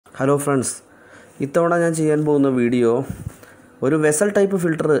Hello friends, ഇത്തവണ ഞാൻ ചെയ്യാൻ പോകുന്ന വീഡിയോ ഒരു വെസൽ ടൈപ്പ്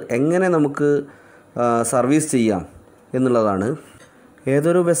ഫിൽറ്റർ എങ്ങനെ നമുക്ക് സർവീസ് ചെയ്യാം എന്നുള്ളതാണ്.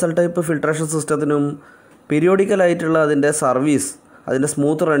 ഏതൊരു വെസൽ ടൈപ്പ് ഫിൽട്രേഷൻ സിസ്റ്റത്തിനും പീരിയോഡിക്കലായിട്ടുള്ള അതിൻ്റെ സർവീസ്, അതിൻ്റെ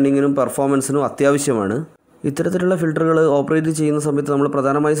സ്മൂത്ത് റണ്ണിങ്ങിനും പെർഫോമൻസിനും അത്യാവശ്യമാണ്. ഇത്തരത്തിലുള്ള ഫിൽറ്ററുകൾ ഓപ്പറേറ്റ് ചെയ്യുന്ന സമയത്ത് നമ്മൾ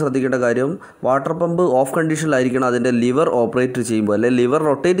പ്രധാനമായും ശ്രദ്ധിക്കേണ്ട കാര്യം, വാട്ടർ പമ്പ് ഓഫ് കണ്ടീഷനിലായിരിക്കണം അതിൻ്റെ ലിവർ ഓപ്പറേറ്റ് ചെയ്യുമ്പോൾ, അല്ലെങ്കിൽ ലിവർ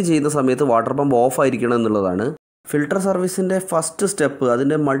റൊട്ടേറ്റ് ചെയ്യുന്ന സമയത്ത് വാട്ടർ പമ്പ് ഓഫ് ആയിരിക്കണം എന്നുള്ളതാണ്. ഫിൽട്ടർ സർവീസിൻ്റെ ഫസ്റ്റ് സ്റ്റെപ്പ്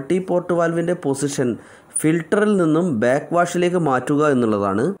അതിൻ്റെ മൾട്ടി പോർട്ട് വാൽവിൻ്റെ പൊസിഷൻ ഫിൽറ്ററിൽ നിന്നും ബാക്ക് വാഷിലേക്ക് മാറ്റുക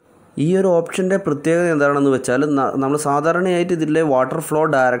എന്നുള്ളതാണ്. ഈ ഒരു ഓപ്ഷൻ്റെ പ്രത്യേകത എന്താണെന്ന് വെച്ചാൽ, നമ്മൾ സാധാരണയായിട്ട് ഇതിലെ വാട്ടർ ഫ്ലോ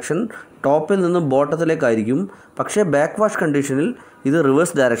ഡയറക്ഷൻ ടോപ്പിൽ നിന്നും ബോട്ടത്തിലേക്കായിരിക്കും. പക്ഷേ ബാക്ക് വാഷ് കണ്ടീഷനിൽ ഇത്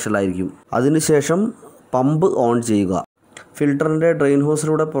റിവേഴ്സ് ഡയറക്ഷനിലായിരിക്കും. അതിനുശേഷം പമ്പ് ഓൺ ചെയ്യുക. ഫിൽറ്ററിൻ്റെ ഡ്രെയിൻ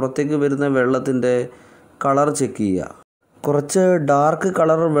ഹോസിലൂടെ പുറത്തേക്ക് വരുന്ന വെള്ളത്തിൻ്റെ കളർ ചെക്ക് ചെയ്യുക. കുറച്ച് ഡാർക്ക്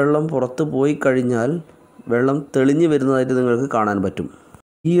കളർ വെള്ളം പുറത്ത് പോയി കഴിഞ്ഞാൽ വെള്ളം തെളിഞ്ഞ് വരുന്നതായിട്ട് നിങ്ങൾക്ക് കാണാൻ പറ്റും.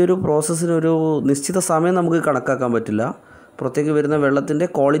 ഈ ഒരു പ്രോസസ്സിനൊരു നിശ്ചിത സമയം നമുക്ക് കണക്കാക്കാൻ പറ്റില്ല. പുറത്തേക്ക് വരുന്ന വെള്ളത്തിൻ്റെ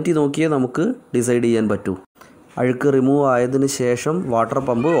ക്വാളിറ്റി നോക്കിയേ നമുക്ക് ഡിസൈഡ് ചെയ്യാൻ പറ്റൂ. അഴുക്ക് റിമൂവ് ആയതിനു ശേഷം വാട്ടർ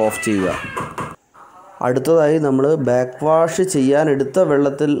പമ്പ് ഓഫ് ചെയ്യുക. അടുത്തതായി നമ്മൾ ബാക്ക് വാഷ് ചെയ്യാനെടുത്ത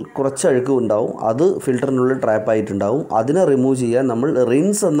വെള്ളത്തിൽ കുറച്ച് അഴുക്ക് ഉണ്ടാവും, അത് ഫിൽറ്ററിനുള്ളിൽ ട്രാപ്പായിട്ടുണ്ടാവും. അതിനെ റിമൂവ് ചെയ്യാൻ നമ്മൾ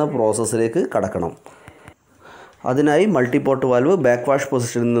റിൻസ് എന്ന പ്രോസസ്സിലേക്ക് കടക്കണം. അതിനായി മൾട്ടിപോർട്ട് വാൽവ് ബാക്ക് വാഷ്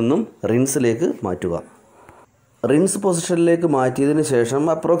പൊസിഷനിൽ നിന്നും റിൻസിലേക്ക് മാറ്റുക. റിൻസ് പൊസിഷനിലേക്ക് മാറ്റിയതിന് ശേഷം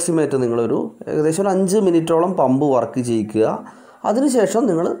അപ്രോക്സിമേറ്റ് നിങ്ങളൊരു ഏകദേശം 5 മിനിറ്റോളം പമ്പ് വർക്ക് ചെയ്യിക്കുക. അതിനുശേഷം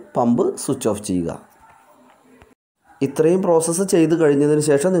നിങ്ങൾ പമ്പ് സ്വിച്ച് ഓഫ് ചെയ്യുക. ഇത്രയും പ്രോസസ്സ് ചെയ്ത് കഴിഞ്ഞതിന്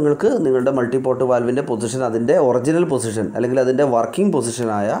ശേഷം നിങ്ങൾക്ക് നിങ്ങളുടെ മൾട്ടിപോർട്ട് വാൽവിൻ്റെ പൊസിഷൻ അതിൻ്റെ ഒറിജിനൽ പൊസിഷൻ അല്ലെങ്കിൽ അതിൻ്റെ വർക്കിംഗ്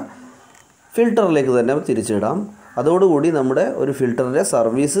പൊസിഷനായ ഫിൽറ്ററിലേക്ക് തന്നെ തിരിച്ചിടാം. അതോടുകൂടി നമ്മുടെ ഒരു ഫിൽറ്ററിൻ്റെ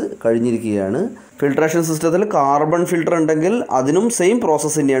സർവീസ് കഴിഞ്ഞിരിക്കുകയാണ്. ഫിൽട്രേഷൻ സിസ്റ്റത്തിൽ കാർബൺ ഫിൽറ്റർ ഉണ്ടെങ്കിൽ അതിനും സെയിം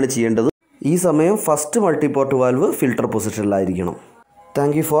പ്രോസസ്സ് തന്നെയാണ് ചെയ്യേണ്ടത്. ഈ സമയം first മൾട്ടിപോർട്ട് valve filter പൊസിഷനിലായിരിക്കണം.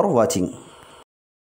 Thank you for watching.